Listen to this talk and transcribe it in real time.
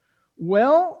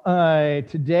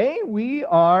Today we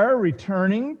are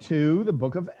returning to the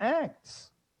book of Acts.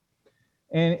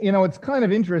 And, it's kind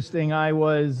of interesting. I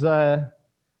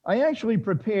actually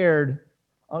prepared,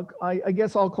 I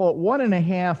guess I'll call it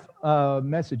 1.5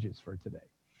 messages for today.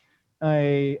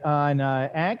 On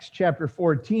Acts chapter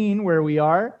 14, where we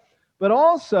are, but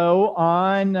also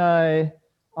on the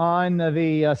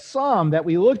Psalm that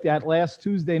we looked at last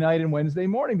Tuesday night and Wednesday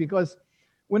morning, because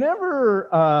whenever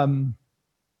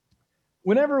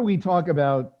we talk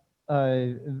about,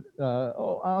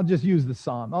 I'll just use the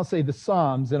Psalm. I'll say the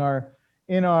Psalms in our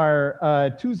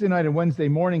Tuesday night and Wednesday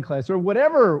morning class, or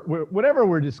whatever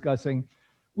we're discussing.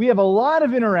 We have a lot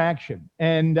of interaction,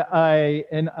 and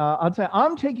I'll tell you,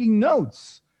 I'm taking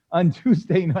notes on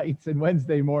Tuesday nights and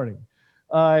Wednesday morning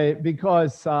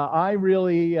because I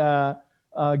really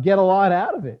get a lot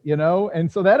out of it,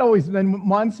 and so that always then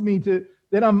wants me to.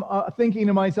 Then I'm thinking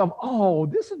to myself, oh,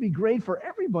 this would be great for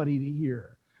everybody to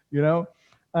hear,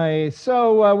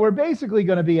 So we're basically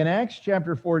going to be in Acts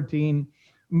chapter 14,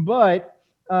 but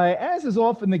as is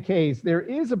often the case, there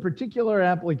is a particular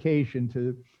application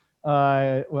to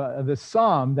the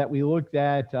Psalm that we looked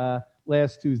at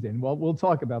last Tuesday. And we'll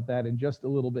talk about that in just a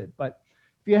little bit. But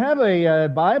if you have a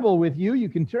Bible with you, you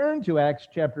can turn to Acts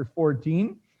chapter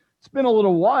 14. It's been a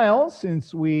little while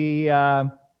since we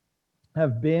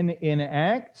have been in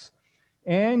Acts.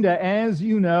 And as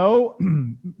you know,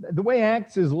 the way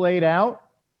Acts is laid out,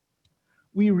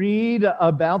 we read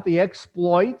about the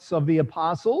exploits of the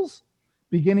apostles,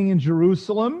 beginning in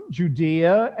Jerusalem,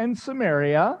 Judea, and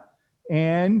Samaria,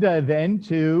 and then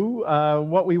to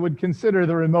what we would consider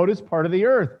the remotest part of the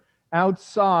earth,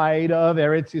 outside of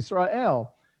Eretz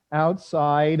Yisrael,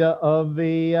 outside of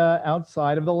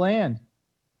the land.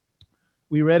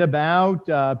 We read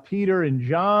about Peter and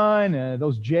John,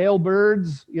 those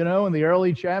jailbirds, in the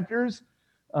early chapters,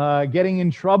 getting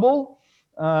in trouble,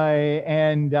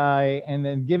 and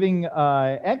then giving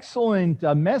excellent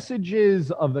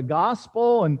messages of the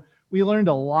gospel. And we learned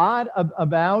a lot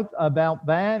about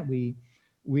that. We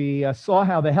saw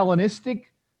how the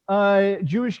Hellenistic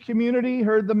Jewish community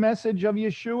heard the message of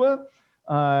Yeshua.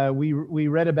 We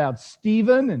read about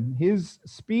Stephen and his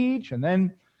speech, and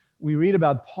then we read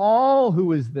about Paul,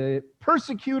 who is the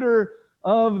persecutor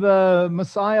of the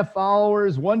Messiah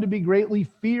followers, one to be greatly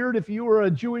feared if you were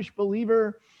a Jewish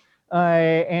believer.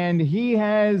 And he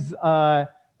has an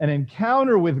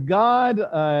encounter with God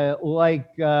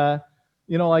like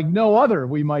no other,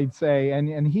 we might say.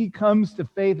 And he comes to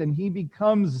faith and he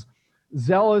becomes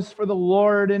zealous for the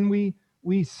Lord. And we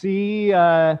see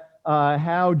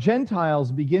how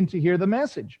Gentiles begin to hear the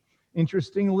message.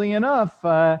 Interestingly enough,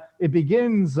 it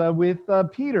begins with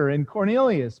Peter and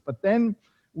Cornelius, but then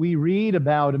we read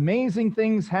about amazing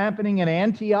things happening in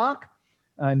Antioch,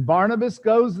 and Barnabas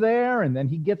goes there, and then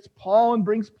he gets Paul and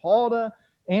brings Paul to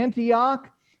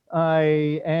Antioch,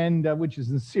 which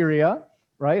is in Syria,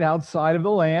 right outside of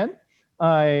the land.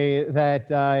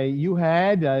 You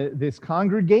had this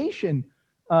congregation,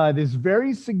 this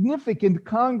very significant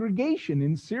congregation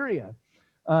in Syria.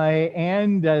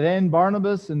 Then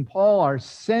Barnabas and Paul are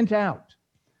sent out,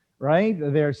 right?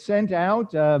 They're sent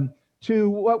out to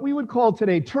what we would call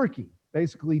today Turkey,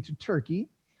 basically to Turkey,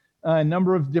 a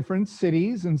number of different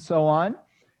cities and so on.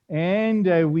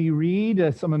 And we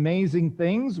read some amazing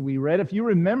things. We read, if you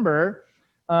remember,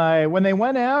 when they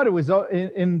went out, it was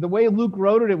in the way Luke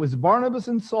wrote it, it was Barnabas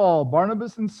and Saul,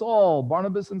 Barnabas and Saul,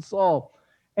 Barnabas and Saul.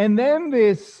 And then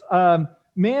this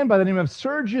man by the name of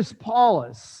Sergius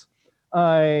Paulus,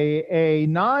 a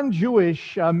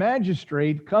non-Jewish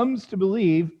magistrate, comes to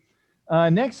believe.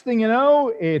 Next thing you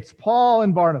know, it's Paul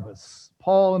and Barnabas,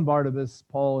 Paul and Barnabas,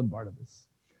 Paul and Barnabas.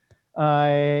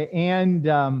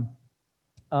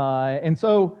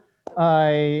 So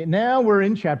now we're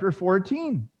in chapter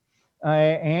 14.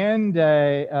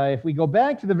 If we go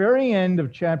back to the very end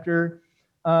of chapter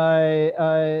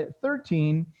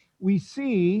 13, we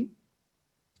see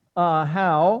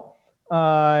how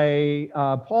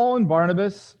Paul and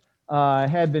Barnabas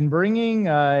had been bringing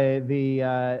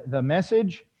the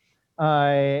message,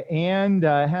 and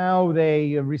how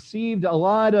they received a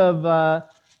lot of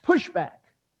pushback,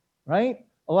 right?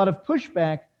 A lot of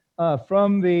pushback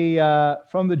from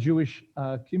the Jewish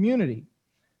community.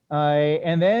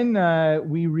 And then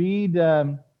we read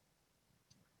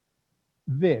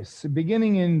this,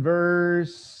 beginning in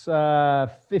verse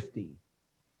 50.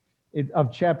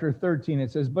 Of chapter 13,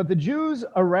 it says, "But the Jews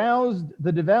aroused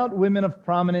the devout women of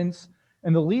prominence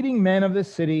and the leading men of the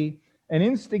city and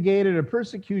instigated a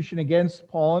persecution against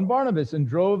Paul and Barnabas and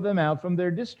drove them out from their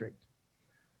district.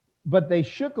 But they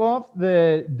shook off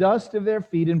the dust of their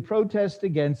feet in protest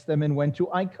against them and went to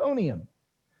Iconium.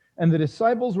 and the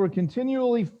disciples were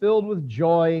continually filled with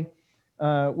joy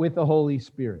with the Holy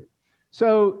Spirit.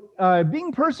 So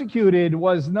being persecuted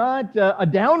was not a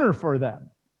downer for them.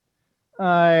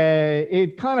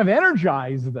 It kind of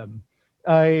energized them,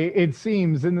 it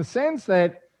seems, in the sense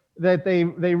that they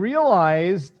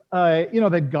realized,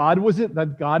 that God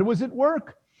was at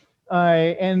work,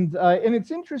 and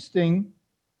it's interesting.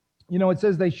 It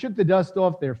says they shook the dust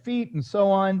off their feet and so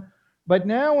on. But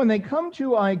now, when they come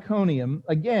to Iconium,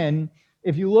 again,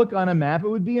 if you look on a map, it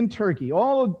would be in Turkey.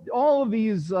 All of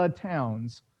these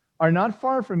towns are not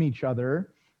far from each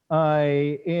other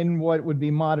in what would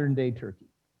be modern day Turkey.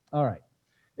 All right.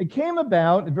 It came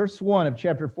about, verse 1 of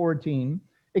chapter 14,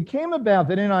 it came about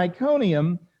that in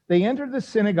Iconium they entered the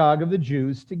synagogue of the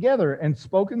Jews together and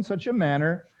spoke in such a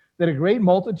manner that a great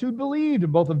multitude believed,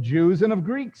 both of Jews and of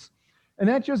Greeks. And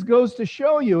that just goes to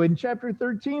show you, in chapter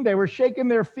 13, they were shaking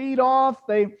their feet off.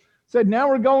 They said, now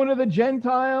we're going to the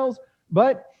Gentiles.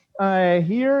 But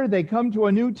here they come to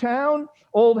a new town.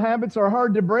 Old habits are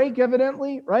hard to break,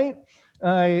 evidently, right?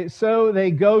 So they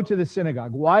go to the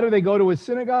synagogue. Why do they go to a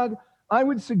synagogue? I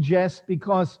would suggest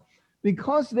because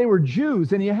they were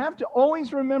Jews. And you have to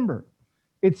always remember,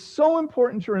 it's so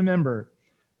important to remember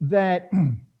that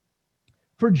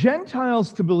for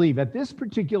Gentiles to believe at this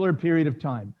particular period of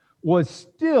time was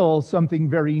still something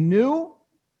very new,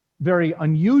 very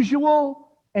unusual,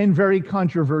 and very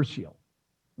controversial.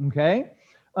 Okay?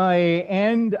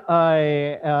 And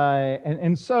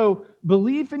so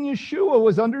belief in Yeshua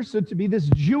was understood to be this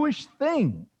Jewish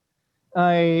thing,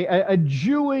 a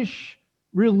Jewish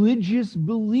religious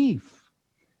belief.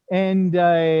 And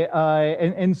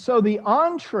so the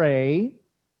entree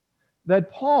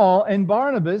that Paul and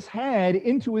Barnabas had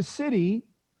into a city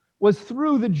was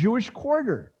through the Jewish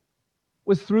quarter,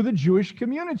 was through the Jewish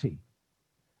community.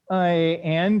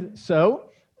 And so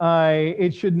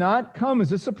it should not come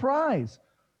as a surprise.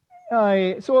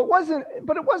 So it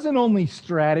wasn't only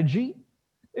strategy.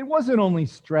 It wasn't only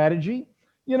strategy.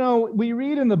 We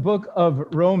read in the book of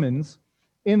Romans,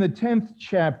 in the 10th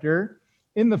chapter,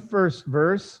 in the first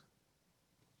verse,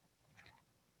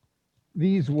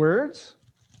 these words: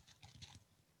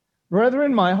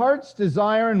 Brethren, my heart's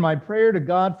desire and my prayer to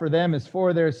God for them is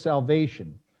for their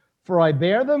salvation. For I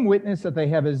bear them witness that they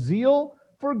have a zeal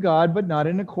for God, but not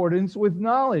in accordance with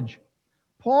knowledge.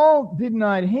 Paul did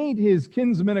not hate his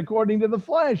kinsmen according to the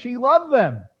flesh. He loved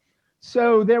them.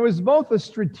 So there was both a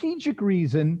strategic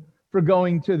reason for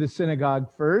going to the synagogue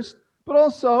first, but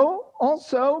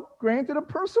also granted a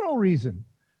personal reason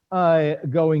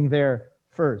going there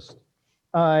first.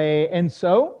 And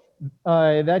so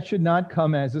that should not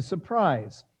come as a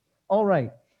surprise. All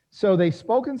right. So they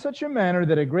spoke in such a manner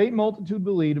that a great multitude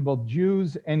believed, both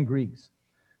Jews and Greeks.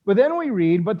 But then we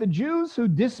read, but the Jews who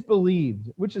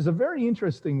disbelieved, which is a very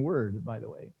interesting word, by the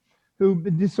way, who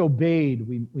disobeyed,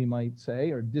 we might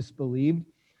say, or disbelieved,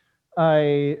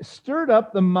 stirred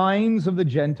up the minds of the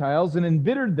Gentiles and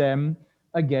embittered them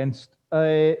against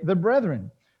the brethren.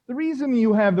 The reason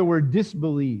you have the word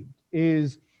disbelieved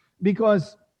is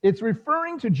because it's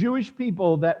referring to Jewish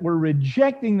people that were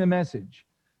rejecting the message,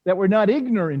 that were not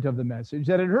ignorant of the message,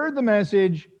 that had heard the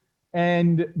message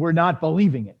and were not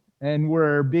believing it, and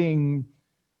were being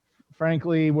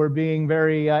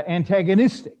very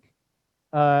antagonistic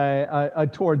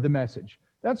toward the message.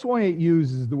 That's why it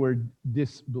uses the word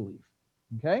disbelief.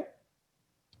 Okay?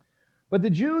 But the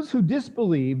Jews who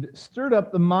disbelieved stirred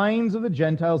up the minds of the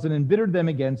Gentiles and embittered them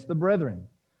against the brethren.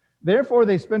 Therefore,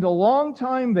 they spent a long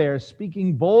time there,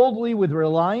 speaking boldly with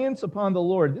reliance upon the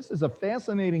Lord. This is a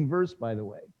fascinating verse, by the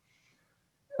way.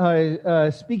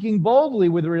 Speaking boldly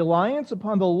with reliance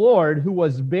upon the Lord, who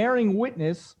was bearing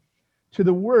witness to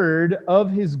the word of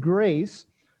his grace,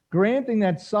 granting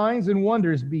that signs and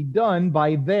wonders be done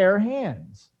by their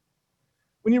hands.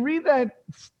 When you read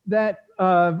that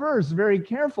verse very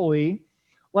carefully,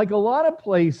 like a lot of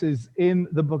places in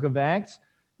the book of Acts,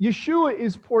 Yeshua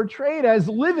is portrayed as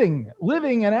living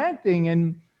and acting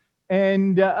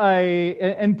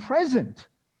and present.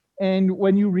 And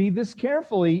when you read this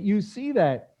carefully, you see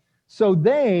that. So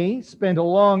they spent a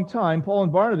long time, Paul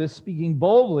and Barnabas, speaking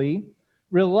boldly,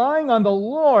 relying on the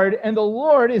Lord, and the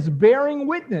Lord is bearing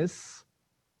witness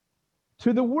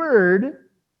to the word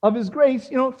of his grace,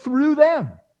 through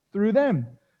them,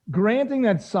 granting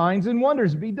that signs and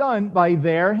wonders be done by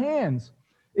their hands.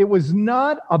 It was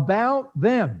not about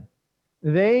them.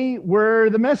 They were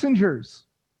the messengers.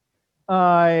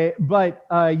 But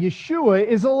Yeshua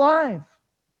is alive.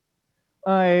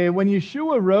 When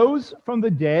Yeshua rose from the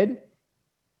dead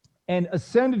and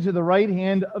ascended to the right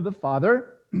hand of the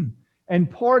Father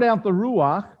and poured out the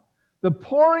Ruach, The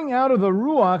pouring out of the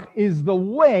Ruach is the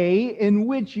way in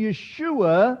which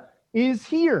Yeshua is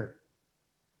here,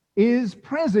 is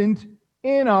present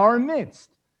in our midst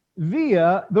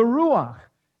via the Ruach.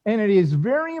 And it is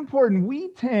very important. We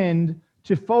tend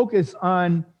to focus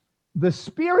on the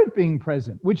Spirit being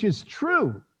present, which is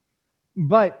true.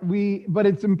 But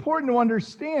it's important to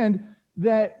understand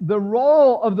that the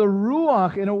role of the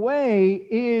Ruach, in a way,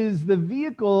 is the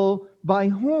vehicle by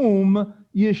whom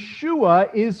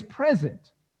Yeshua is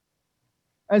present.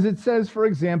 As it says, for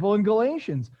example, in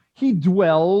Galatians, he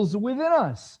dwells within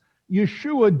us.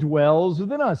 Yeshua dwells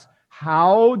within us.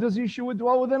 How does Yeshua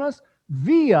dwell within us?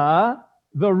 Via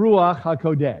the Ruach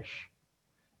HaKodesh.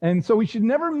 And so we should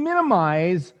never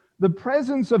minimize the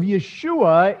presence of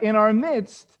Yeshua in our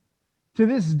midst to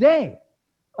this day.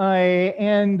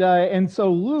 And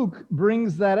so Luke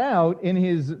brings that out in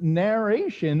his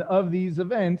narration of these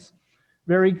events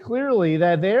very clearly,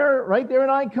 that right there in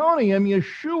Iconium,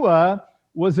 Yeshua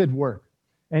was at work.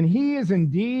 And he is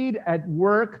indeed at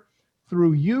work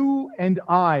through you and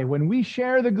I. When we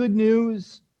share the good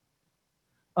news,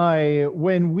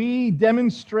 when we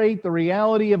demonstrate the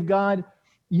reality of God,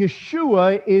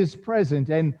 Yeshua is present.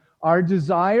 And our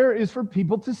desire is for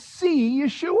people to see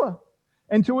Yeshua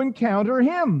and to encounter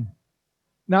him.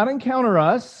 Not encounter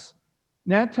us,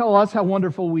 not tell us how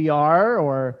wonderful we are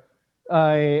or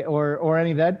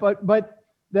any of that, but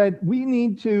that we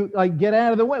need to get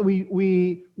out of the way.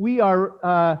 We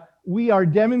are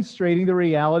demonstrating the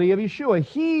reality of Yeshua.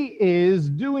 He is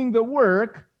doing the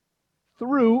work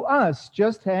through us,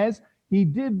 just as he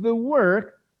did the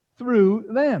work through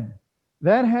them.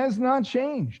 That has not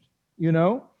changed,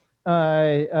 to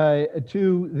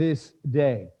this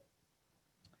day.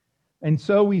 And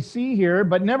so we see here,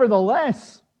 but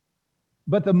nevertheless,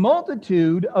 but the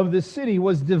multitude of the city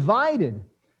was divided,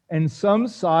 and some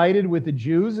sided with the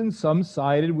Jews and some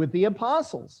sided with the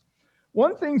apostles.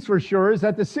 One thing's for sure is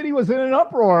that the city was in an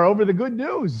uproar over the good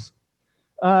news.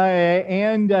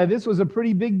 And this was a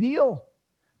pretty big deal.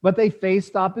 But they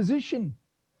faced opposition.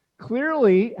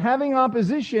 Clearly, having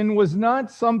opposition was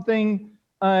not something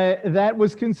that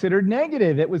was considered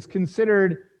negative. It was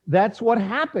considered, that's what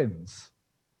happens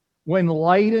when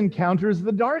light encounters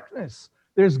the darkness.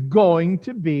 There's going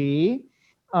to be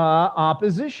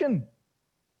opposition.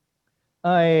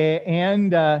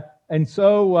 And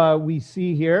so we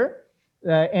see here,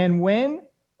 and when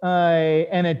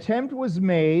an attempt was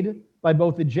made by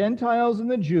both the Gentiles and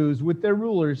the Jews with their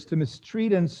rulers to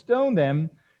mistreat and stone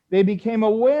them, they became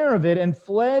aware of it and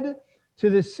fled to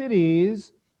the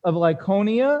cities of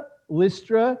Lycaonia,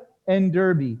 Lystra, and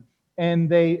Derbe, and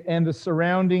the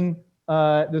surrounding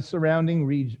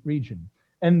region.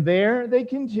 And there they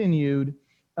continued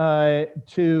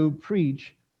to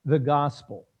preach the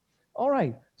gospel. All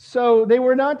right, so they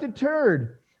were not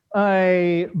deterred,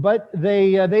 but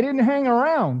they didn't hang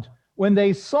around. When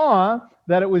they saw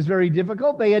that it was very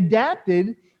difficult, they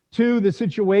adapted to the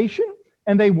situation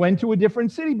and they went to a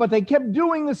different city, but they kept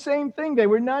doing the same thing. They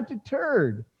were not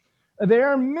deterred.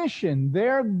 Their mission,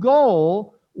 their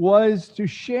goal was to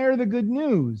share the good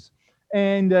news.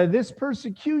 And this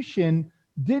persecution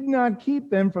did not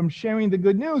keep them from sharing the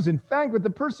good news. In fact, what the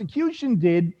persecution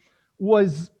did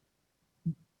was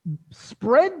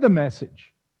spread the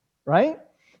message, right?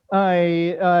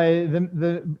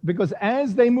 Because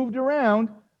as they moved around,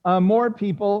 more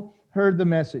people heard the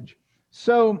message.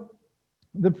 So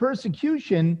the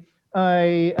persecution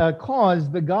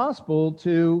caused the gospel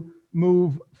to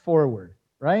move forward,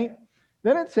 right?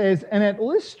 Then it says, and at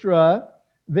Lystra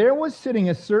there was sitting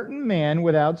a certain man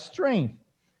without strength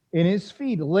in his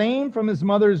feet, lame from his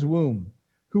mother's womb,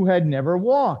 who had never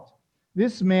walked.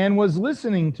 This man was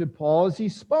listening to Paul as he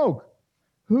spoke,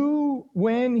 who,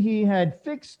 when he had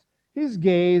fixed his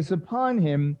gaze upon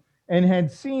him and had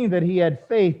seen that he had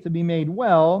faith to be made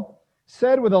well,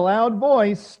 said with a loud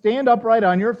voice, "Stand upright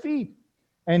on your feet."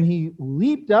 And he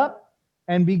leaped up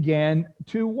and began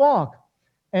to walk.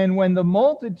 And when the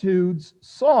multitudes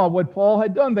saw what Paul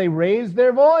had done, they raised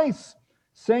their voice,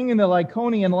 saying in the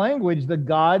Lycaonian language, "The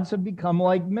gods have become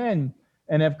like men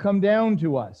and have come down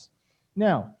to us."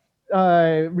 Now,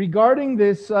 regarding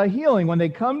this healing, when they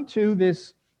come to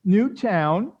this new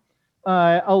town,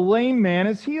 a lame man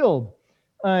is healed.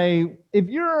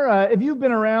 If you've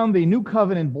been around the New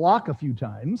Covenant block a few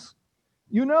times,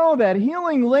 you know that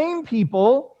healing lame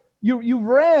people, you've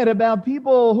read about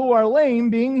people who are lame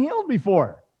being healed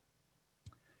before.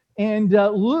 And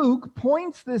Luke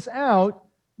points this out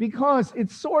because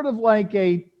it's sort of like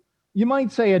you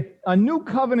might say a New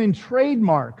Covenant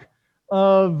trademark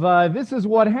of this is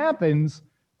what happens.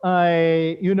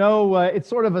 It's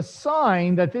sort of a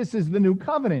sign that this is the New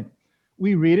Covenant.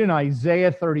 We read in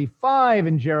Isaiah 35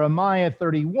 and Jeremiah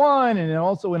 31 and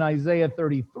also in Isaiah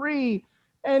 33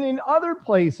 and in other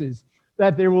places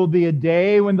that there will be a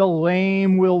day when the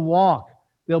lame will walk.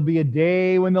 There'll be a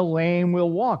day when the lame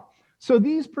will walk. So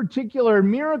these particular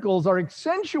miracles are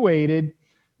accentuated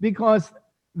because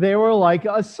they were like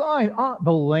a sign.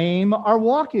 The lame are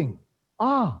walking.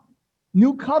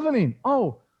 New covenant.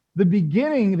 The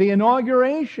beginning, the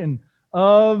inauguration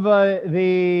of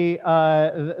the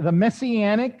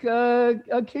messianic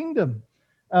kingdom.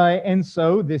 And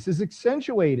so this is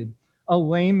accentuated. A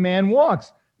lame man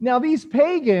walks. Now these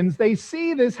pagans, they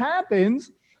see this happens.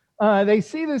 They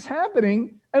see this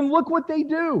happening, and look what they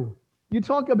do. You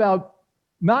talk about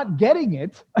not getting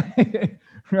it,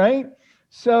 right?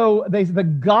 So the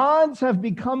gods have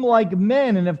become like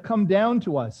men and have come down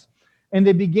to us. And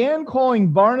they began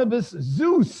calling Barnabas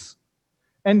Zeus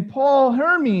and Paul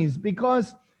Hermes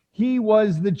because he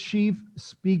was the chief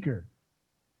speaker.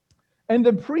 And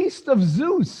the priest of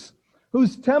Zeus,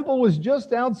 whose temple was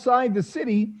just outside the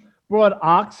city, brought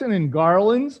oxen and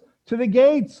garlands to the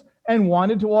gates and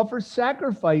wanted to offer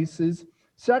sacrifice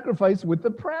with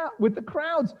the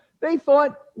crowds. They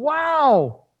thought,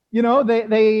 wow, they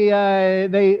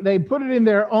put it in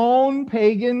their own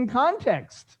pagan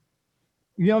context.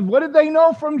 What did they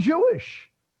know from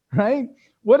Jewish, right?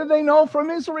 What did they know from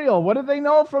Israel? What did they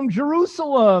know from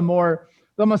Jerusalem or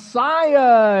the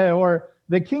Messiah or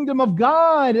the kingdom of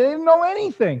God? They didn't know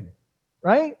anything,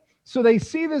 right? So they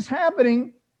see this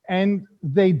happening and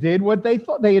they did what they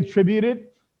thought. They attributed,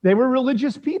 they were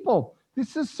religious people.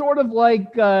 This is sort of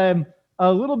like a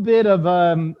little bit of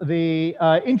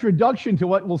the introduction to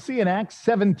what we'll see in Acts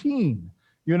 17,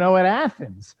 at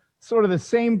Athens. Sort of the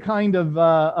same kind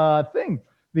of thing.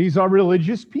 These are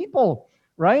religious people,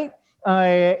 right?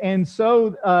 And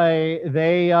so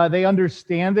they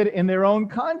understand it in their own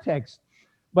context.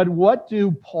 But what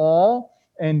do Paul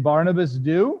and Barnabas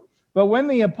do? But when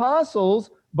the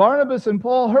apostles, Barnabas and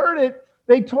Paul, heard it,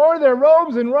 they tore their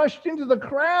robes and rushed into the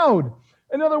crowd.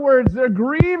 In other words, they're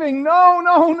grieving. No.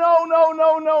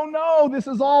 This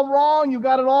is all wrong. You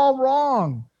got it all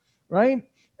wrong, right?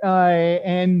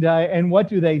 And what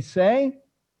do they say?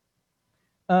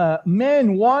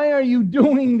 Men, why are you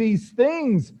doing these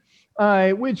things?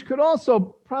 Which could also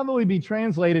probably be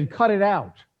translated, cut it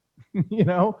out,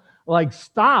 like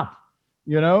stop,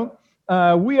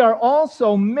 we are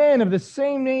also men of the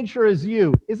same nature as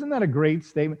you. Isn't that a great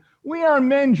statement? We are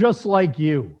men just like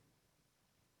you,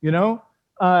 very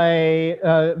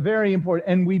important.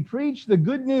 And we preach the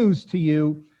good news to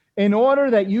you in order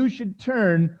that you should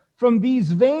turn from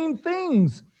these vain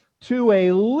things to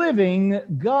a living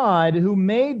God who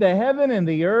made the heaven and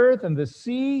the earth and the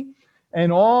sea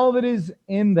and all that is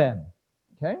in them.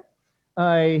 Okay?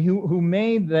 Who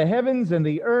made the heavens and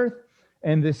the earth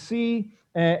and the sea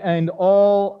and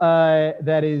all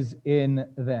that is in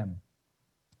them.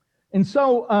 And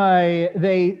so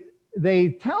they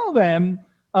tell them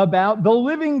about the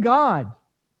living God.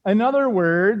 In other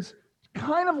words,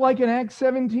 kind of like in Acts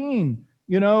 17,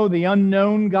 the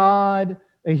unknown God.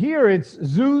 Here it's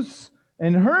Zeus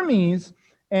and Hermes,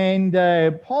 and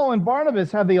Paul and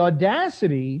Barnabas have the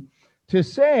audacity to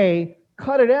say,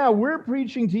 cut it out. We're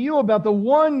preaching to you about the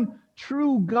one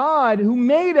true God who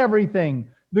made everything,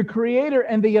 the creator,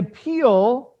 and they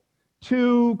appeal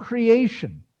to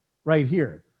creation right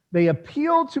here. They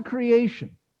appeal to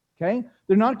creation, okay?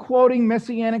 They're not quoting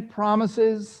messianic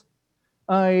promises.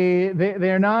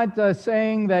 They're not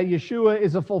saying that Yeshua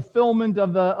is a fulfillment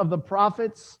of the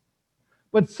prophets,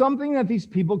 but something that these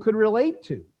people could relate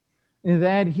to,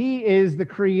 that he is the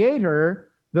creator,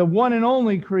 the one and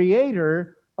only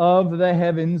creator of the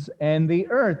heavens and the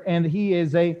earth, and he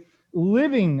is a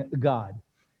living God.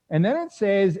 And then it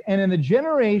says, and in the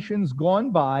generations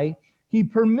gone by, he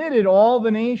permitted all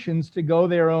the nations to go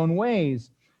their own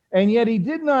ways, and yet he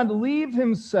did not leave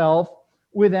himself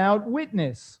without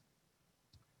witness,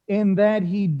 in that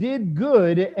he did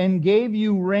good and gave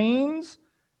you rains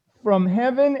from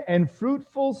heaven and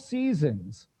fruitful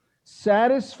seasons,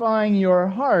 satisfying your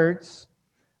hearts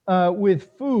with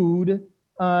food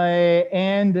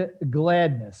and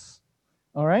gladness.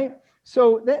 All right?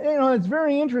 So, it's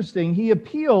very interesting. He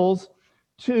appeals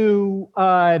to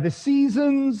the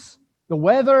seasons, the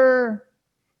weather,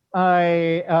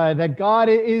 that God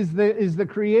is the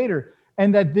creator,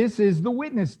 and that this is the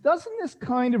witness. Doesn't this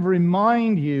kind of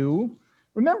remind you?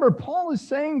 Remember, Paul is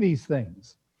saying these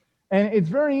things. And it's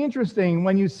very interesting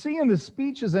when you see in the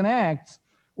speeches and Acts,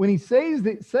 when he says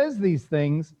these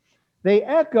things, they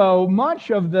echo much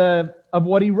of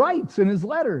what he writes in his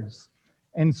letters.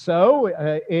 And so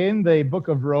in the book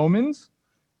of Romans,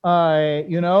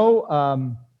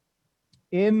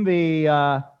 in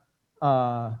the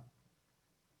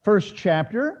first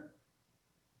chapter,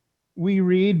 we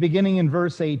read, beginning in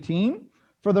verse 18,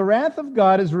 "For the wrath of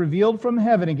God is revealed from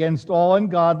heaven against all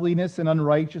ungodliness and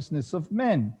unrighteousness of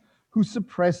men, who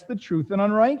suppress the truth and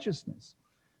unrighteousness.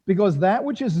 Because that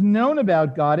which is known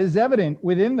about God is evident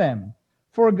within them,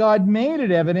 for God made it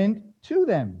evident to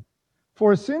them.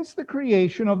 For since the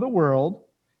creation of the world,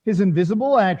 his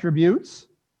invisible attributes,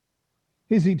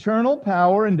 his eternal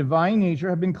power and divine nature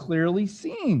have been clearly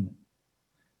seen,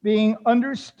 being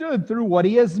understood through what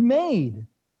he has made,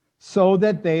 so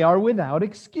that they are without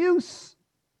excuse."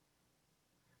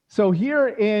 So here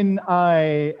in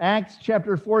Acts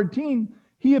chapter 14,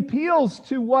 he appeals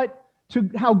to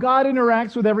how God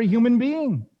interacts with every human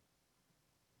being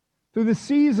through the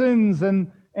seasons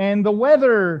and the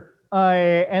weather,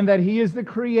 and that he is the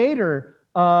creator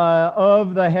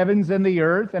of the heavens and the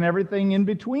earth and everything in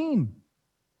between,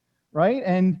 right?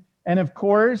 And of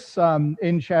course,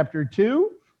 in chapter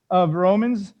 2 of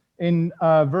Romans, in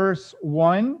verse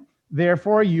 1,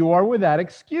 "Therefore you are without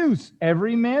excuse,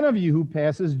 every man of you who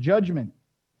passes judgment,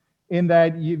 in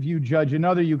that if you judge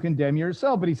another, you condemn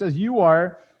yourself." But he says you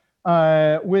are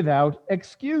without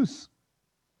excuse.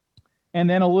 And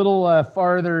then a little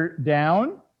farther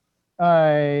down,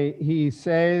 he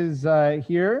says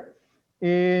here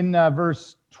in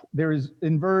verse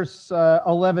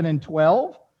 11 and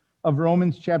 12 of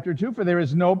Romans chapter 2, "For there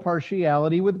is no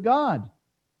partiality with God.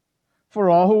 For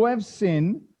all who have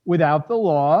sinned without the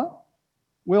law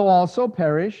will also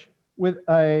perish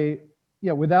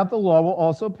without the law will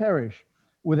also perish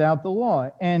without the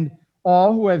law. And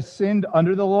all who have sinned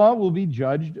under the law will be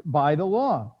judged by the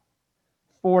law.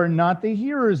 For not the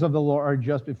hearers of the law are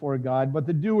just before God, but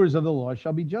the doers of the law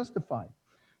shall be justified.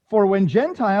 For when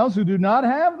Gentiles who do not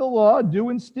have the law do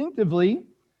instinctively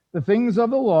the things of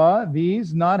the law,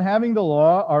 these, not having the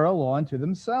law, are a law unto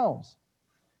themselves."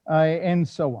 And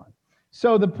so on.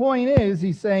 So the point is,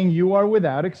 he's saying you are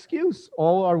without excuse.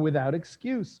 All are without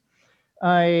excuse.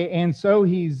 And so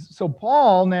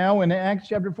Paul now in Acts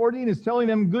chapter 14 is telling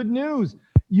them good news.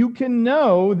 You can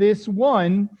know this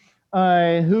one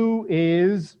who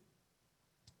is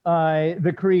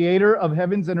the creator of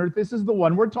heavens and earth. This is the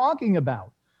one we're talking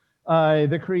about,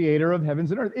 the creator of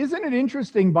heavens and earth. Isn't it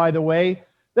interesting, by the way,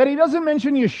 that he doesn't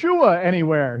mention Yeshua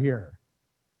anywhere here?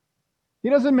 He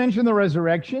doesn't mention the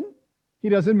resurrection. He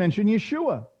doesn't mention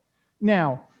Yeshua.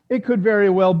 Now, it could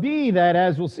very well be that,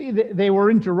 as we'll see, they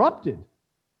were interrupted,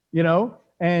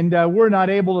 and we're not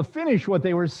able to finish what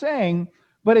they were saying,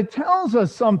 but it tells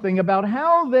us something about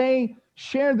how they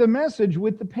shared the message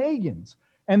with the pagans.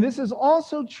 And this is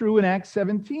also true in Acts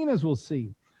 17, as we'll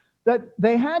see, that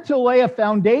they had to lay a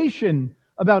foundation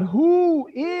about who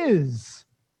is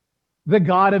the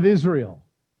God of Israel.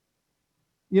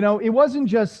 It wasn't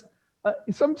just,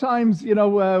 sometimes,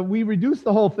 we reduce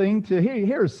the whole thing to,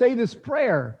 here, say this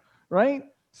prayer, right?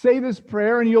 Say this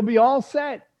prayer and you'll be all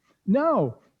set.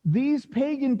 No, these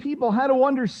pagan people had to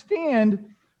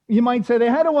understand, you might say they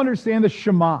had to understand the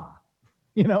Shema.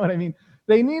 You know what I mean?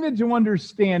 They needed to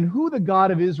understand who the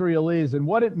God of Israel is and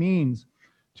what it means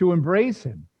to embrace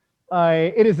him.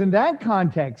 It is in that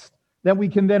context that we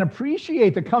can then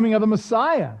appreciate the coming of the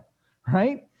Messiah,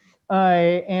 right?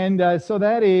 So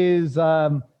that is,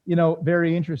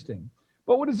 very interesting.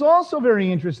 But what is also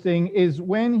very interesting is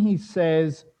when he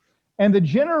says, "And the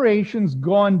generations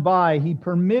gone by, he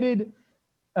permitted,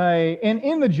 and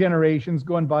in the generations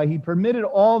gone by, he permitted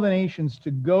all the nations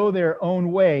to go their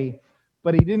own way,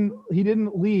 but he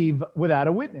didn't leave without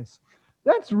a witness."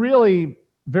 That's really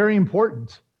very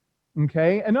important.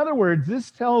 Okay? In other words,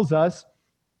 this tells us,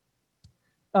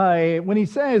 when he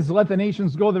says, "Let the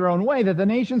nations go their own way," that the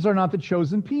nations are not the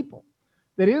chosen people.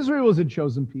 That Israel is a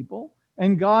chosen people,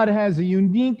 and God has a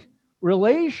unique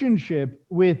relationship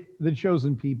with the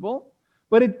chosen people,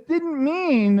 but it didn't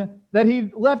mean that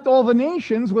he left all the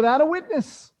nations without a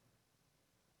witness.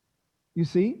 You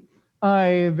see?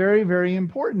 Very, very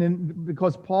important, and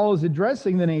because Paul is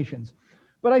addressing the nations.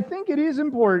 But I think it is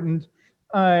important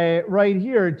right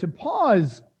here to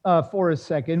pause for a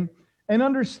second and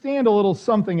understand a little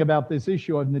something about this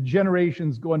issue of the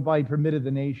generations going by permitted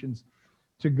the nations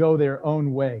to go their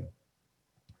own way.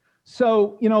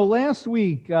 So, last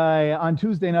week on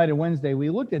Tuesday night and Wednesday, we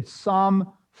looked at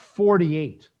Psalm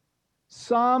 48.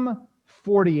 Psalm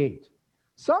 48.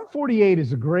 Psalm 48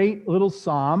 is a great little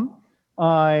psalm.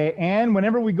 And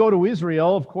whenever we go to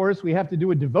Israel, of course, we have to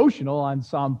do a devotional on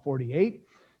Psalm 48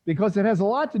 because it has a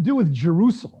lot to do with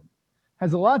Jerusalem,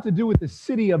 has a lot to do with the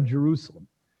city of Jerusalem.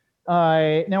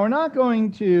 Now, we're not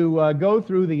going to go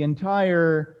through the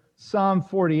entire Psalm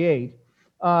 48.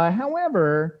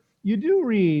 However, you do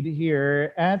read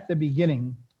here at the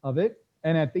beginning of it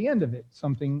and at the end of it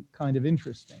something kind of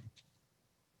interesting.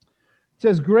 It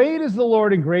says, "Great is the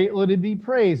Lord and greatly to be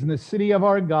praised in the city of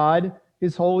our God,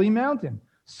 his holy mountain."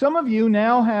 Some of you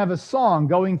now have a song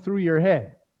going through your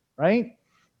head, right?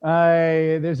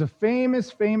 There's a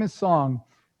famous song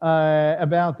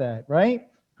about that, right?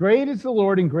 "Great is the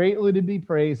Lord and greatly to be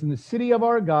praised in the city of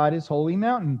our God, his holy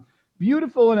mountain.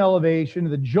 Beautiful in elevation,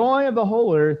 the joy of the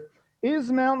whole earth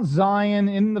is Mount Zion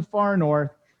in the far north,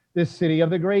 the city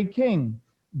of the great King.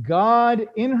 God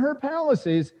in her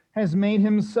palaces has made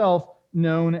himself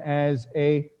known as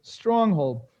a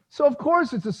stronghold." So, of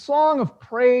course, it's a song of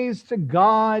praise to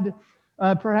God,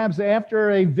 perhaps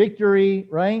after a victory,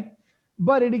 right?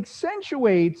 But it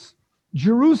accentuates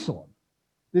Jerusalem,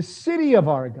 the city of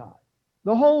our God,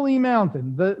 the holy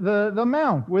mountain, the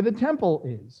mount where the temple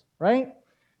is, right?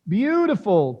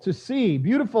 Beautiful to see,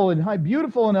 beautiful in height,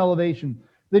 beautiful in elevation,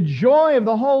 the joy of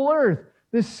the whole earth,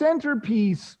 the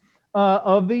centerpiece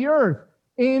of the earth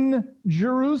in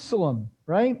Jerusalem,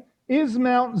 right? Is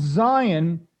Mount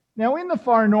Zion. Now, in the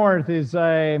far north is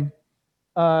I'm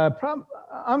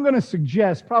going to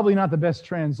suggest probably not the best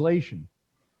translation.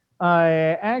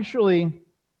 Actually,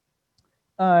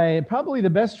 probably the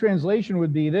best translation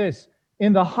would be this: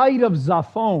 in the height of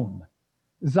Zaphon.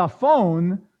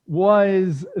 Zaphon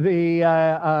was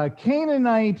the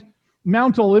Canaanite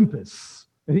Mount Olympus.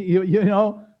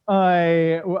 Zaphon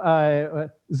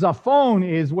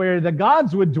is where the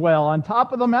gods would dwell, on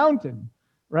top of the mountain,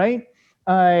 right?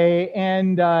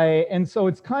 And so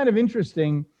it's kind of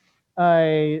interesting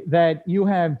that you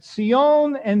have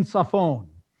Sion and Zaphon.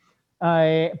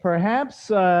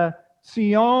 Perhaps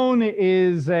Sion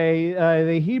is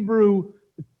the Hebrew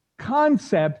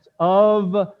concept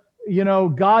of,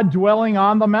 God dwelling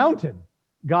on the mountain.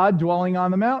 God dwelling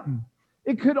on the mountain.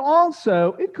 It could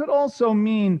also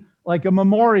mean like a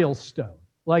memorial stone,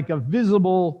 like a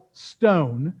visible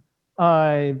stone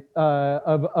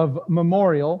of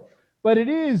memorial. But it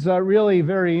is really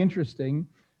very interesting,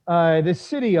 the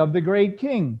city of the great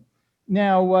King.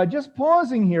 Now, just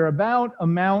pausing here about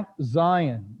Mount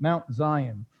Zion.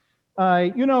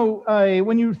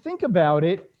 When you think about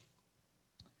it,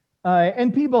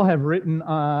 and people have written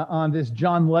on this.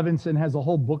 John Levinson has a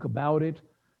whole book about it.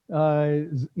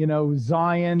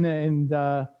 Zion and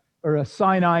or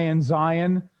Sinai and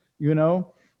Zion.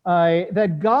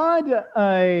 That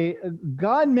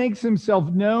God makes himself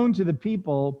known to the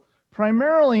people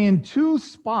primarily in two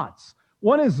spots.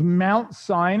 One is Mount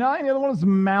Sinai, and the other one is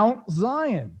Mount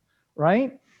Zion.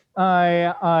 Right?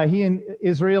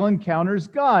 Israel encounters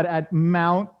God at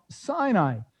Mount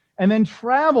Sinai, and then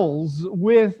travels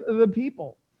with the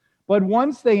people. But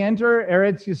once they enter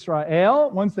Eretz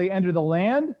Yisrael, once they enter the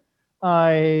land,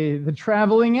 the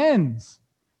traveling ends.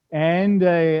 And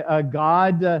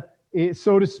God,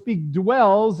 so to speak,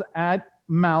 dwells at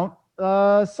Mount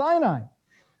Sinai.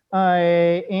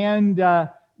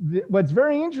 What's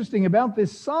very interesting about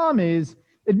this psalm is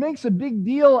it makes a big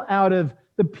deal out of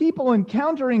the people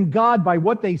encountering God by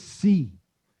what they see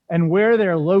and where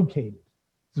they're located.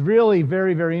 It's really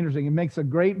very, very interesting. It makes a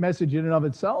great message in and of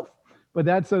itself, but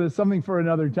that's something for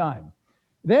another time.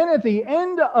 Then at the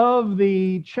end of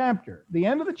the chapter,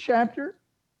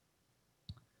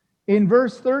 in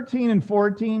verse 13 and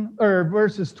 14, or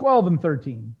verses 12 and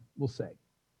 13, we'll say,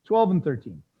 12 and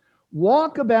 13.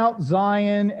 "Walk about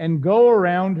Zion and go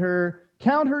around her,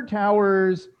 count her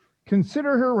towers,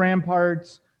 consider her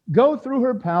ramparts, go through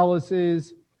her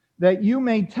palaces, that you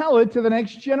may tell it to the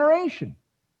next generation."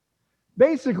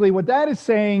 Basically, what that is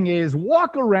saying is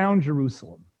walk around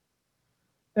Jerusalem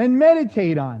and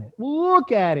meditate on it.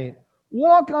 Look at it.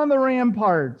 Walk on the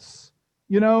ramparts.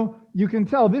 You can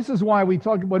tell this is why we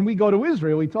talk, when we go to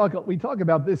Israel, we talk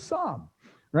about this psalm,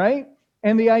 right?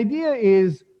 And the idea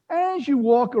is, as you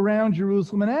walk around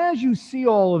Jerusalem and as you see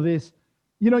all of this,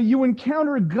 you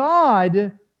encounter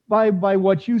God by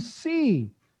what you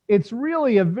see. It's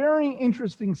really a very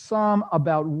interesting psalm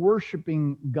about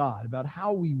worshiping God, about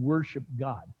how we worship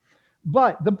God.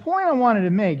 But the point I wanted to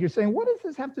make, you're saying, what does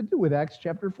this have to do with Acts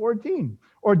chapter 14?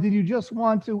 Or did you just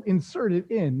want to insert it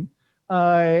in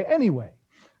anyway?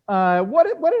 What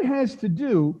it has to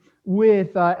do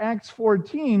with Acts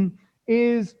 14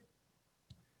 is,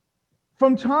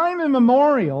 from time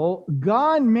immemorial,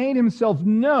 God made himself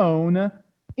known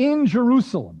in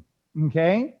Jerusalem,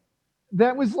 okay?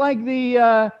 That was like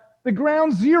the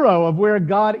ground zero of where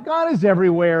God is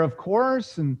everywhere, of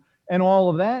course, and all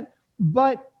of that.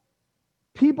 But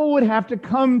people would have to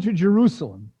come to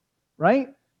Jerusalem,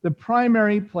 right? The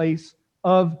primary place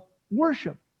of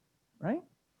worship, right?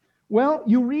 Well,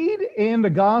 you read in the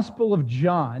Gospel of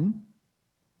John,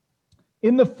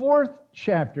 In the 4th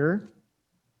chapter,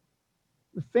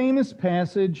 the famous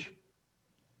passage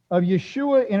of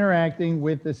Yeshua interacting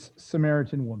with this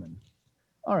Samaritan woman.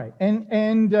 All right,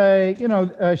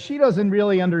 and she doesn't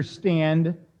really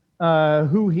understand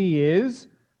who he is,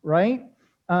 right?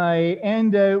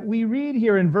 We read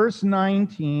here in verse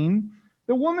 19,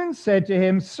 the woman said to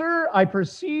him, "Sir, I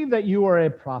perceive that you are a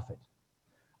prophet.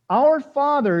 Our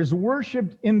fathers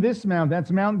worshipped in this mount,"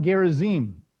 that's Mount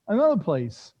Gerizim, another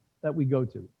place that we go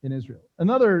to in Israel,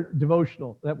 another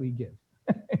devotional that we give.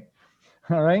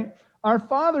 All right? "Our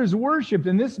fathers worshipped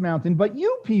in this mountain, but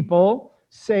you people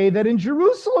say that in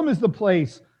Jerusalem is the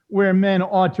place where men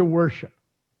ought to worship."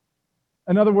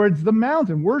 In other words, the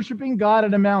mountain, worshiping God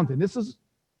at a mountain. This is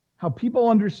how people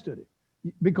understood it.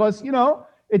 Because,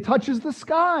 it touches the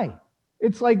sky.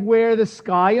 It's like where the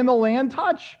sky and the land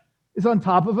touch is on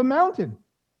top of a mountain,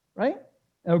 right?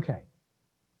 Okay.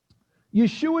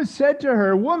 Yeshua said to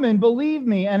her, "Woman, believe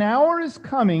me, an hour is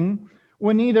coming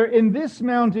when neither in this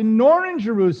mountain nor in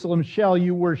Jerusalem shall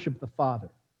you worship the Father.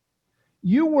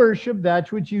 You worship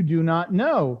that which you do not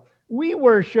know. We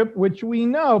worship which we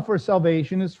know, for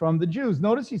salvation is from the Jews."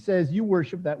 Notice he says, you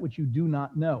worship that which you do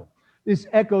not know. This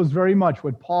echoes very much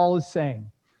what Paul is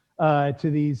saying to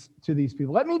these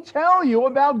people. Let me tell you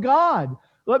about God.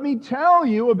 Let me tell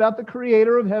you about the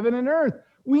creator of heaven and earth.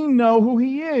 We know who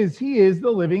he is. He is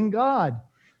the living God,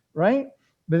 right?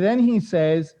 But then he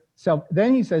says,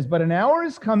 "But an hour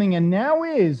is coming, and now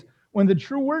is, when the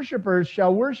true worshipers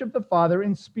shall worship the Father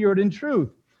in spirit and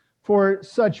truth. For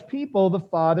such people, the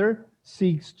Father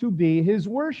seeks to be his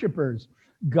worshipers.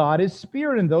 God is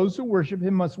spirit, and those who worship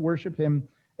him must worship him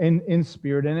in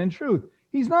spirit and in truth."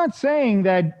 He's not saying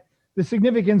that the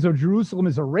significance of Jerusalem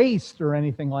is erased or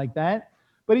anything like that,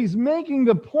 but he's making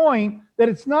the point that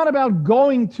it's not about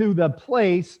going to the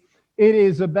place. It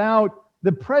is about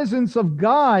the presence of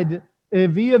God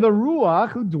via the Ruach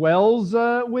who dwells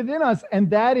within us. And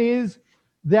that is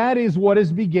what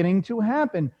is beginning to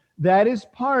happen. That is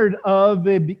part of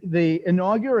the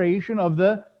inauguration of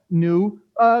the new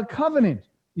covenant,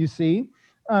 you see.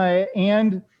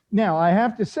 And now I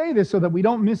have to say this so that we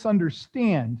don't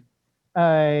misunderstand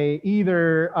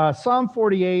either Psalm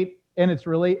 48 and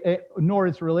nor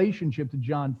its relationship to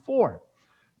John 4.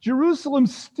 Jerusalem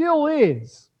still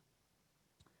is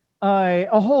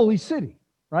a holy city,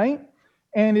 right?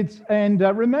 And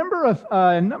remember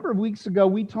a number of weeks ago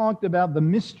we talked about the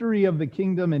mystery of the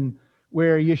kingdom, and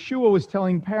where Yeshua was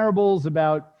telling parables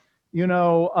about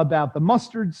the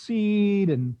mustard seed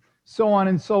and so on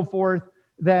and so forth.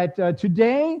 That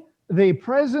today the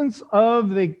presence of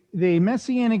the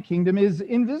Messianic kingdom is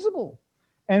invisible,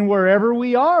 and wherever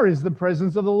we are is the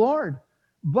presence of the Lord.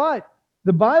 But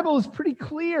the Bible is pretty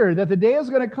clear that the day is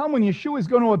going to come when Yeshua is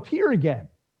going to appear again.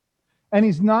 And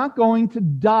he's not going to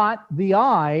dot the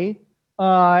I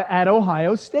at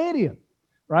Ohio Stadium,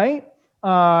 right?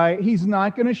 He's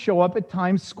not going to show up at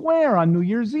Times Square on New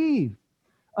Year's Eve.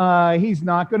 He's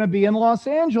not going to be in Los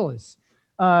Angeles.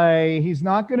 He's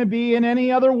not going to be in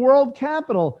any other world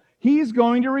capital. He's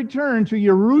going to return to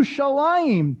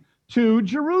Yerushalayim, to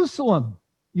Jerusalem.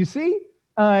 You see?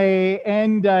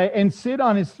 And sit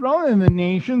on his throne, and the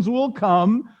nations will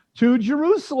come to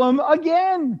Jerusalem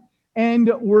again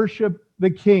and worship the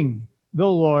King, the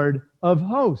Lord of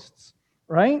hosts,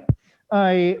 right?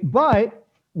 But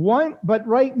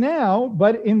right now,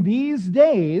 but in these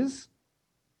days,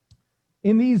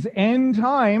 in these end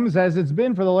times, as it's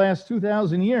been for the last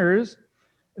 2,000 years,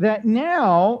 that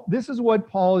now, this is what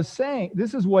Paul is saying.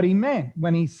 This is what he meant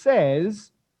when he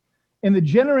says, in the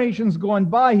generations gone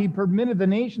by, he permitted the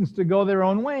nations to go their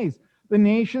own ways. The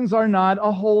nations are not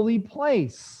a holy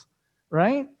place,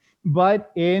 right?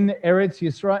 But in Eretz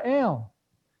Yisrael.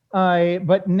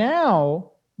 But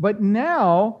now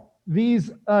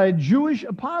these Jewish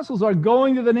apostles are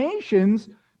going to the nations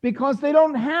because they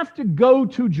don't have to go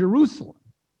to Jerusalem.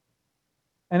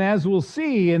 And as we'll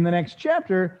see in the next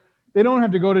chapter, they don't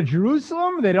have to go to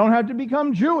Jerusalem. They don't have to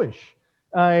become Jewish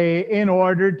in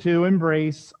order to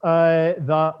embrace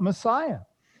the Messiah.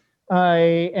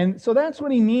 And so that's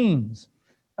what he means.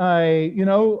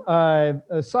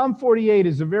 Psalm 48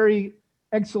 is a very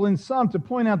excellent psalm to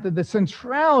point out that the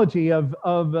centrality of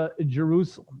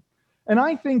Jerusalem. And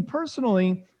I think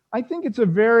personally, it's a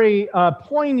very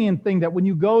poignant thing that when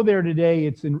you go there today,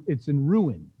 it's in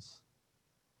ruins.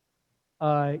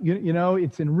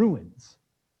 It's in ruins.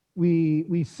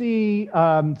 We see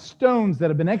stones that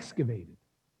have been excavated.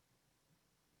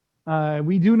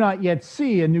 We do not yet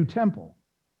see a new temple.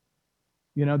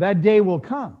 That day will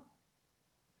come.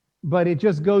 But it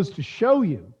just goes to show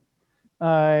you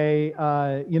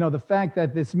the fact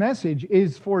that this message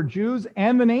is for Jews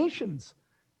and the nations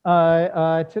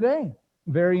today.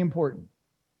 Very important.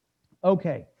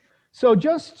 Okay, so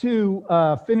just to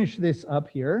finish this up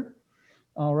here,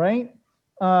 all right,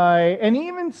 and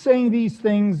even saying these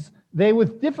things, they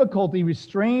with difficulty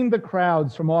restrained the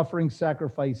crowds from offering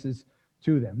sacrifices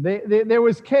to them. There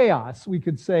was chaos, we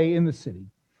could say, in the city.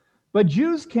 But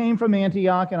Jews came from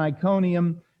Antioch and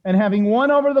Iconium, and having won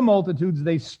over the multitudes,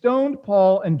 they stoned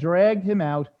Paul and dragged him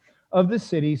out of the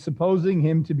city, supposing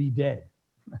him to be dead.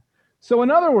 So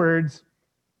in other words,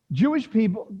 Jewish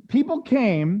people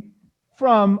came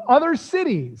from other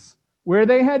cities where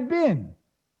they had been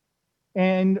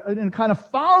and kind of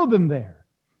followed them there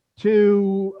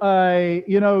to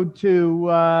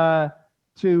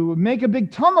make a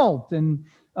big tumult, and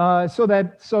so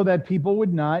that people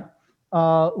would not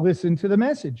listen to the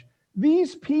message.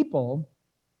 These people,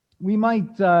 we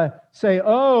might say,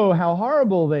 oh, how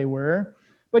horrible they were,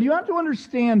 but you have to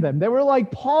understand them. They were like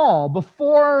Paul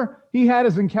before he had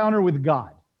his encounter with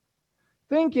God,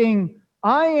 thinking,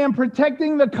 I am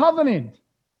protecting the covenant.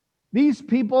 These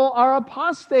people are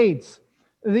apostates.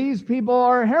 These people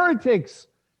are heretics.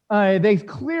 They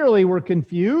clearly were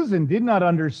confused and did not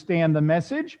understand the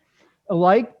message.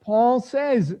 Like Paul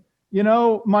says,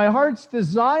 my heart's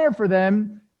desire for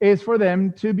them is for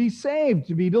them to be saved,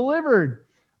 to be delivered.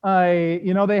 They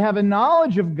have a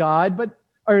knowledge of God,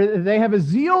 or they have a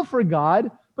zeal for God,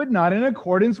 but not in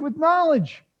accordance with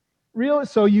knowledge.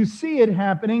 So you see it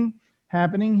happening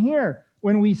here.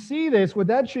 When we see this, what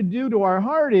that should do to our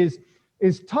heart is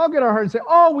tug at our heart and say,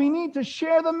 oh, we need to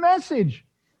share the message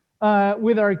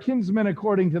with our kinsmen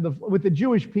with the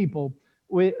Jewish people,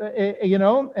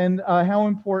 and how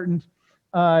important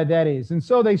that is. And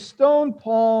so they stoned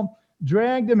Paul,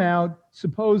 dragged him out,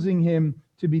 supposing him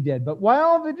to be dead. But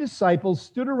while the disciples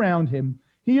stood around him,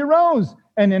 he arose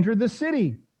and entered the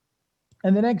city.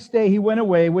 And the next day he went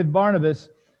away with Barnabas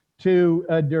to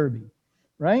Derbe.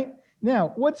 Right?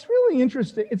 Now, what's really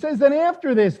interesting, it says that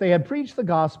after this, they had preached the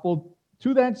gospel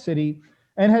to that city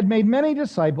and had made many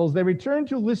disciples. They returned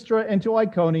to Lystra and to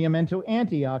Iconium and to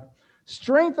Antioch,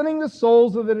 strengthening the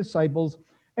souls of the disciples,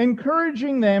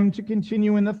 encouraging them to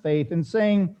continue in the faith, and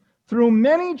saying, through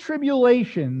many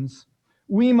tribulations,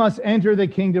 we must enter the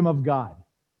kingdom of God.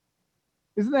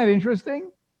 Isn't that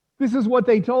interesting? This is what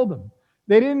they told them.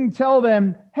 They didn't tell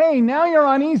them, hey, now you're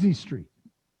on easy street.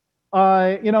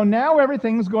 Now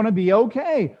everything's going to be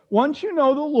okay. Once you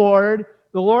know the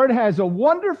Lord has a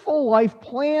wonderful life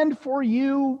planned for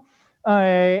you,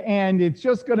 and it's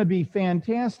just going to be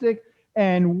fantastic.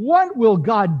 And what will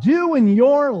God do in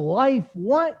your life?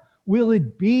 What will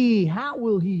it be? How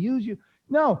will he use you?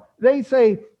 No, they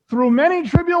say, through many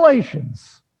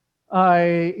tribulations,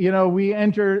 we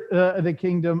enter the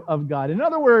kingdom of God. In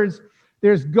other words,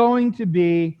 there's going to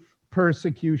be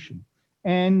persecution.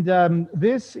 And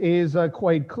this is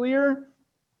quite clear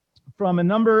from a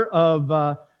number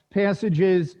of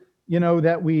passages,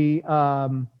 that we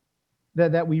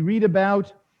read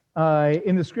about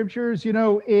in the scriptures.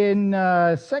 In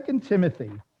 2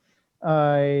 Timothy,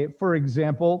 for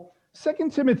example, 2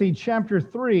 Timothy chapter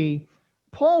 3,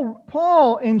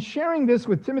 Paul, in sharing this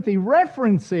with Timothy,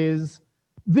 references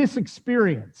this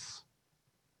experience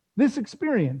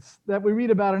that we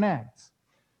read about in Acts.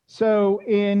 So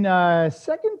in 2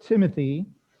 Timothy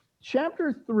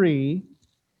chapter 3,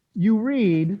 you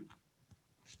read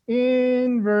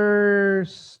in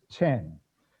verse 10,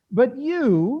 but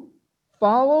you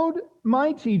followed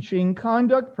my teaching,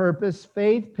 conduct, purpose,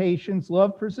 faith, patience,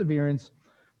 love, perseverance,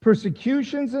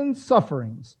 persecutions, and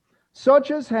sufferings,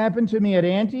 such as happened to me at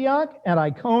Antioch, at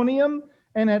Iconium,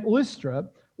 and at Lystra,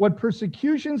 what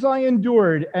persecutions I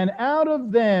endured, and out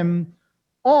of them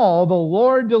all the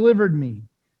Lord delivered me.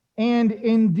 And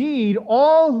indeed,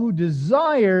 all who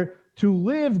desire to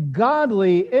live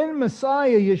godly in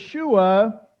Messiah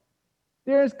Yeshua,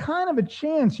 there's kind of a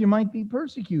chance you might be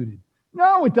persecuted.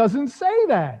 No, it doesn't say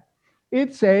that.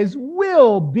 It says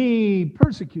will be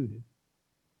persecuted.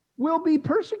 Will be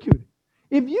persecuted.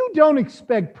 If you don't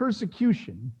expect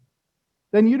persecution,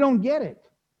 then you don't get it.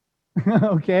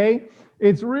 Okay?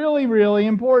 It's really, really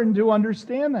important to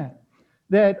understand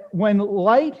that when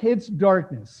light hits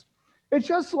darkness, it's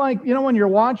just like, when you're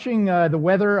watching the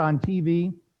weather on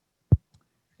TV,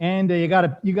 and you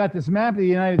got this map of the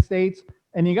United States,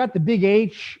 and you got the big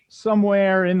H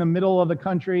somewhere in the middle of the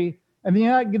country, and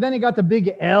then you got the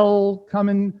big L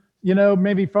coming,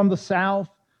 maybe from the south.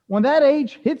 When that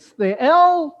H hits the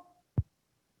L,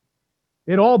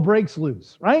 it all breaks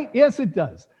loose, right? Yes, it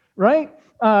does, right?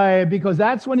 Because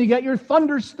that's when you get your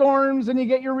thunderstorms and you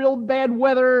get your real bad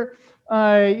weather.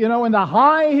 when the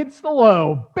high hits the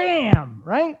low, bam,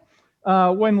 right?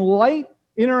 When light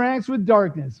interacts with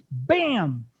darkness,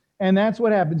 bam. And that's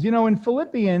what happens. In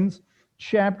Philippians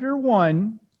chapter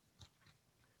 1,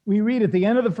 we read at the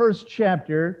end of the first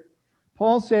chapter,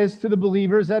 Paul says to the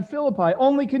believers at Philippi,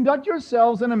 only conduct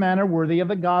yourselves in a manner worthy of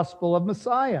the gospel of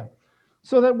Messiah,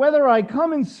 so that whether I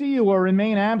come and see you or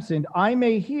remain absent, I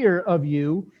may hear of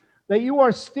you that you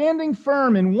are standing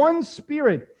firm in one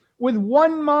spirit, with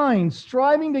one mind,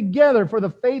 striving together for the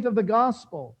faith of the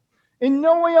gospel, in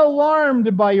no way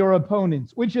alarmed by your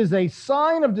opponents, which is a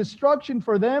sign of destruction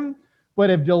for them,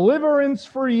 but of deliverance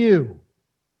for you,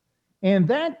 and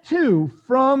that too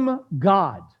from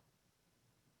God.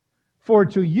 For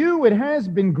to you it has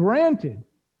been granted,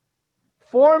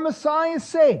 for Messiah's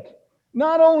sake,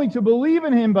 not only to believe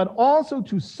in him, but also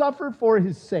to suffer for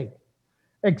his sake,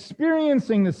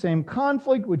 experiencing the same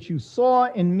conflict which you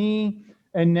saw in me,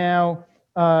 and now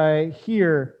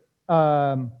here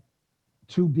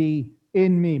to be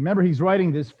in me. Remember, he's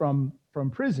writing this from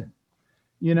prison,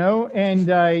 and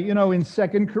in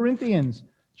 2 Corinthians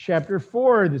chapter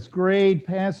 4, this great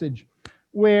passage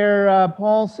where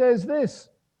Paul says this.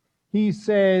 He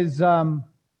says,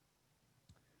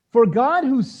 for God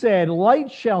who said,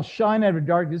 light shall shine out of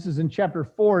darkness, this is in chapter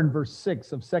 4 and verse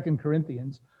 6 of 2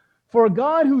 Corinthians. For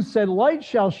God who said, light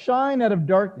shall shine out of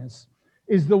darkness,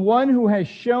 is the one who has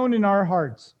shone in our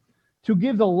hearts to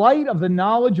give the light of the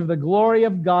knowledge of the glory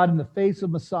of God in the face of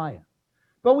Messiah.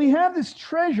 But we have this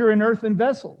treasure in earthen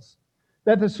vessels,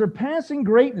 that the surpassing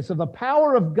greatness of the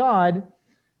power of God,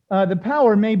 the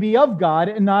power may be of God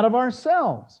and not of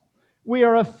ourselves. We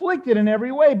are afflicted in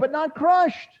every way, but not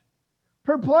crushed,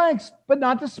 perplexed, but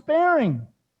not despairing,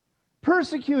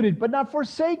 persecuted, but not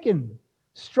forsaken,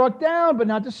 struck down, but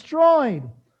not destroyed,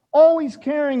 always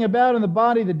carrying about in the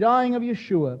body the dying of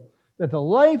Yeshua, that the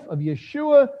life of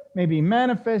Yeshua may be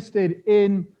manifested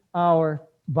in our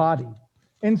body.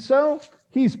 And so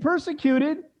he's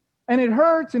persecuted, and it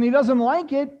hurts, and he doesn't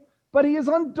like it, but he is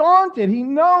undaunted. He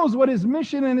knows what his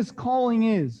mission and his calling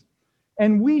is.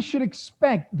 And we should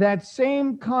expect that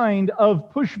same kind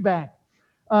of pushback.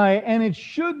 And it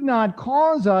should not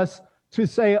cause us to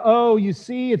say, oh, you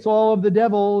see, it's all of the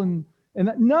devil. And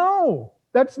no,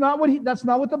 that's not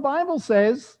what the Bible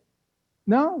says.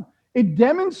 No, it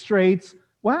demonstrates,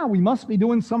 wow, we must be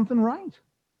doing something right.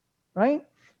 Right?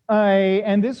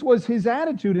 And this was his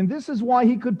attitude. And this is why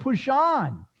he could push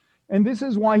on. And this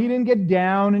is why he didn't get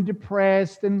down and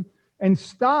depressed and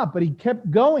stop, but he kept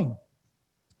going.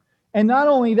 And not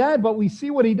only that, but we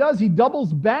see what he does. He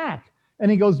doubles back, and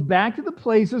he goes back to the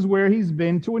places where he's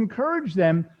been to encourage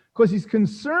them, because he's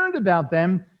concerned about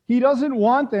them. He doesn't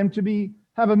want them to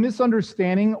have a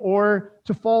misunderstanding or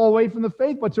to fall away from the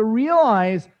faith, but to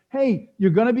realize, hey, you're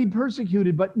going to be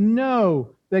persecuted, but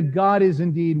know that God is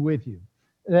indeed with you.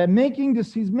 That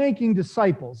he's making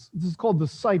disciples. This is called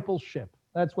discipleship.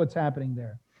 That's what's happening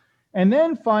there. And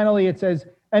then finally it says,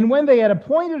 and when they had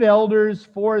appointed elders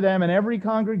for them in every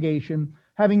congregation,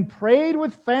 having prayed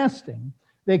with fasting,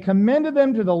 they commended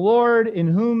them to the Lord in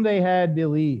whom they had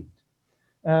believed.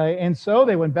 And so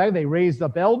they went back, they raised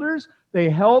up elders, they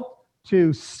helped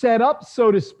to set up,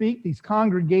 so to speak, these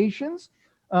congregations,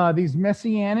 these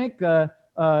messianic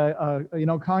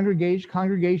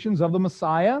congregations of the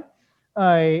Messiah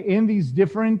in these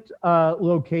different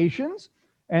locations.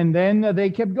 And then they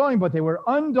kept going, but they were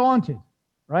undaunted,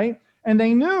 right? And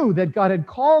they knew that God had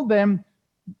called them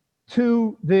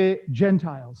to the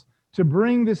Gentiles, to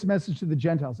bring this message to the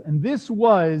Gentiles. And this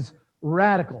was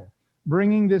radical,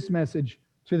 bringing this message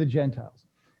to the Gentiles.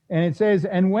 And it says,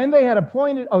 and when they had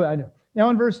appointed, now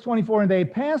in verse 24, and they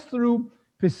passed through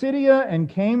Pisidia and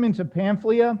came into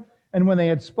Pamphylia, and when they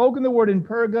had spoken the word in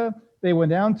Perga, they went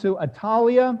down to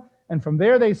Attalia, and from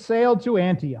there they sailed to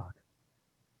Antioch,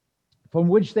 from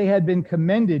which they had been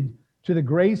commended to the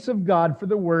grace of God for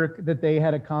the work that they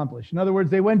had accomplished. In other words,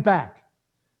 they went back.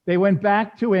 They went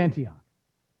back to Antioch,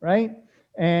 right?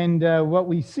 And what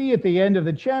we see at the end of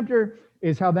the chapter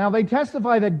is how now they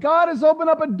testify that God has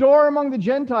opened up a door among the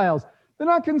Gentiles. They're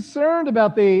not concerned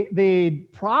about the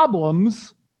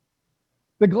problems.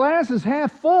 The glass is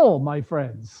half full, my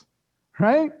friends,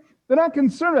 right? They're not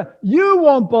concerned about, you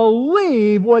won't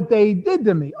believe what they did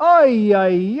to me.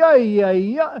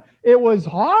 It was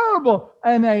horrible.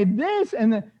 And then this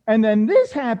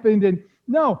happened. And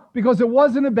no, because it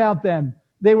wasn't about them.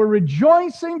 They were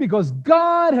rejoicing because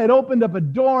God had opened up a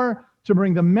door to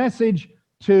bring the message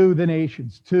to the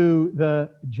nations, to the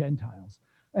Gentiles.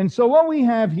 And so what we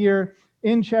have here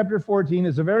in chapter 14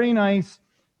 is a very nice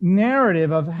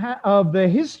narrative of the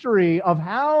history of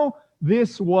how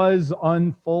this was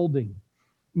unfolding.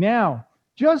 Now,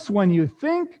 just when you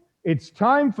think it's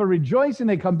time for rejoicing,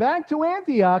 they come back to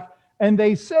Antioch and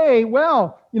they say,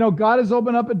 well, God has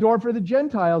opened up a door for the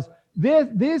Gentiles.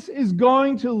 This is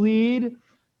going to lead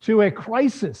to a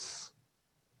crisis,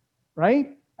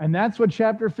 right? And that's what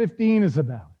chapter 15 is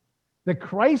about. The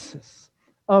crisis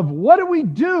of what do we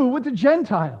do with the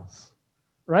Gentiles,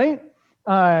 right?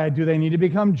 Do they need to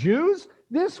become Jews?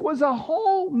 This was a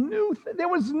whole new thing. There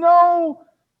was no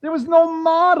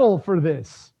model for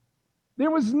this. There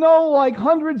was no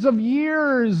hundreds of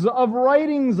years of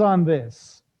writings on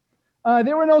this.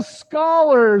 There were no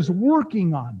scholars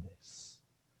working on this,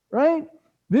 right?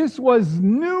 This was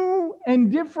new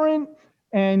and different,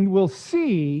 and we'll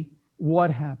see what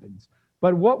happens.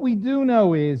 But what we do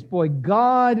know is, boy,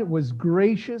 God was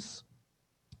gracious.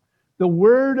 The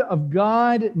word of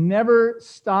God never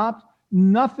stopped.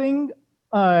 Nothing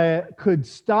could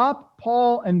stop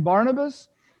Paul and Barnabas.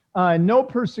 No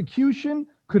persecution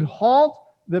could halt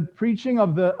the preaching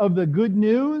of the good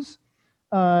news.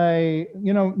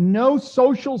 No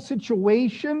social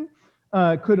situation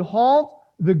could halt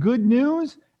the good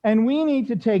news. And we need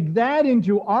to take that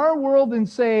into our world and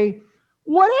say,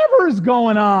 whatever is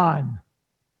going on,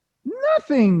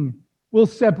 nothing will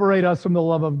separate us from the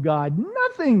love of God.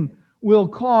 Nothing will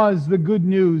cause the good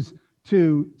news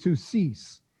to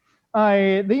cease.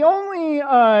 The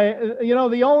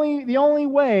only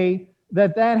way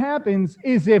that happens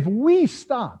is if we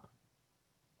stop.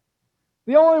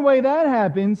 The only way that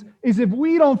happens is if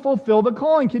we don't fulfill the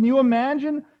calling. Can you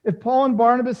imagine if Paul and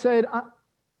Barnabas said,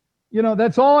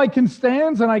 that's all I can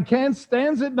stand, and I can't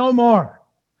stand it no more.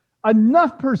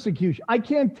 Enough persecution. I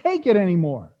can't take it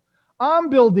anymore. I'm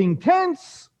building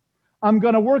tents. I'm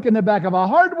going to work in the back of a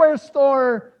hardware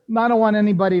store. I don't want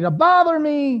anybody to bother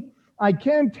me. I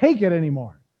can't take it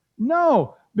anymore.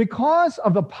 No, because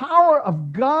of the power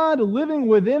of God living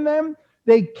within them,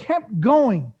 they kept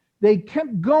going. They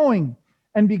kept going.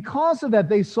 And because of that,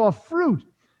 they saw fruit.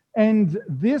 And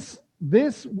this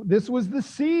was the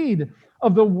seed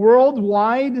of the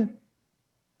worldwide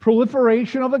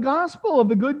proliferation of the gospel, of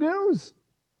the good news.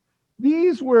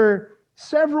 These were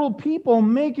several people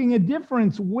making a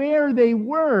difference where they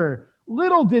were.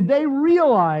 Little did they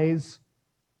realize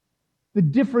the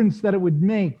difference that it would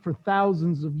make for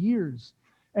thousands of years.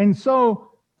 And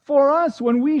so for us,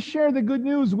 when we share the good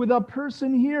news with a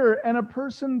person here and a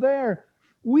person there,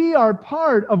 we are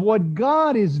part of what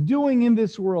God is doing in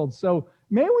this world. So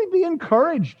may we be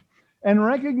encouraged and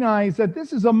recognize that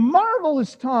this is a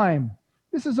marvelous time.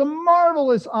 This is a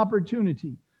marvelous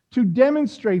opportunity to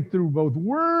demonstrate through both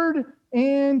word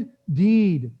and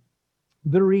deed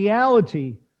the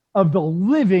reality of the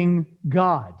living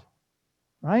God,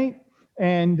 right?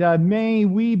 And may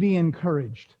we be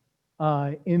encouraged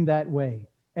in that way.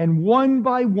 And one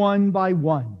by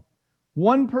one,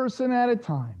 one person at a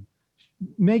time,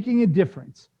 making a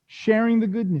difference, sharing the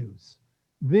good news.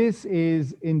 This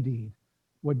is indeed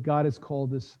what God has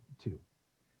called us to.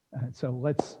 So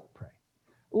let's pray.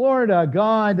 Lord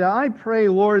God, I pray,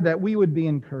 Lord, that we would be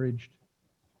encouraged.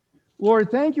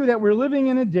 Lord, thank you that we're living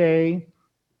in a day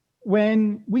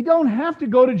when we don't have to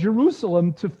go to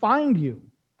Jerusalem to find you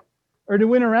or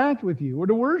to interact with you or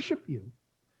to worship you.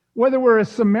 Whether we're a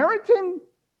Samaritan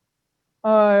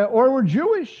or we're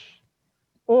Jewish,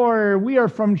 or we are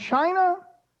from China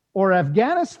or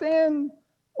Afghanistan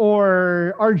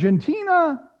or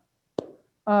Argentina,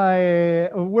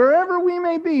 wherever we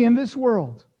may be in this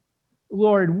world,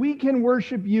 Lord, we can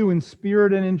worship you in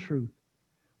spirit and in truth.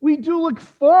 We do look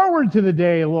forward to the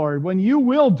day, Lord, when you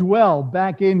will dwell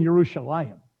back in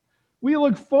Jerusalem. We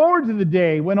look forward to the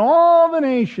day when all the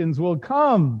nations will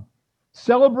come,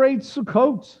 celebrate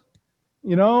Sukkot,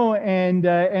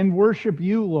 and worship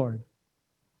you, Lord.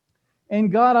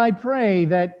 And God, I pray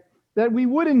that we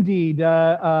would indeed,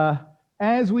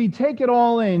 as we take it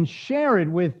all in, share it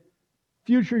with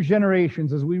future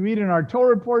generations, as we read in our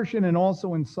Torah portion and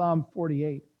also in Psalm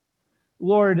 48.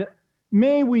 Lord,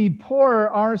 may we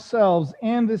pour ourselves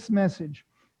and this message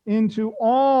into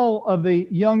all of the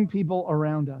young people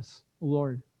around us,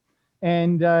 Lord.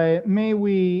 And may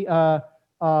we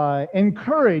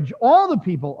encourage all the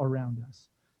people around us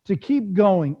to keep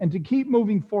going and to keep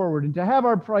moving forward and to have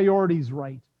our priorities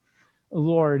right,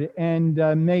 Lord. And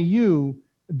may you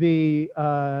be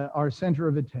our center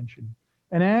of attention.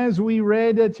 And as we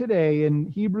read today in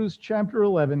Hebrews chapter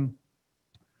 11,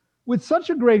 with such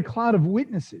a great cloud of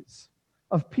witnesses,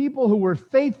 of people who were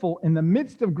faithful in the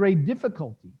midst of great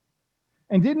difficulty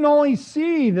and didn't only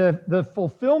see the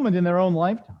fulfillment in their own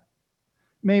lifetime,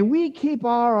 may we keep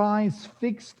our eyes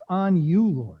fixed on you,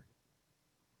 Lord,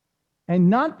 and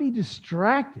not be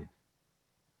distracted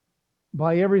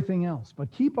by everything else,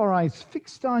 but keep our eyes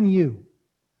fixed on you,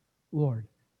 Lord.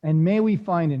 And may we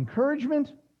find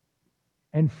encouragement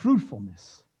and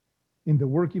fruitfulness in the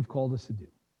work you've called us to do.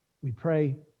 We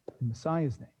pray in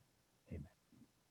Messiah's name.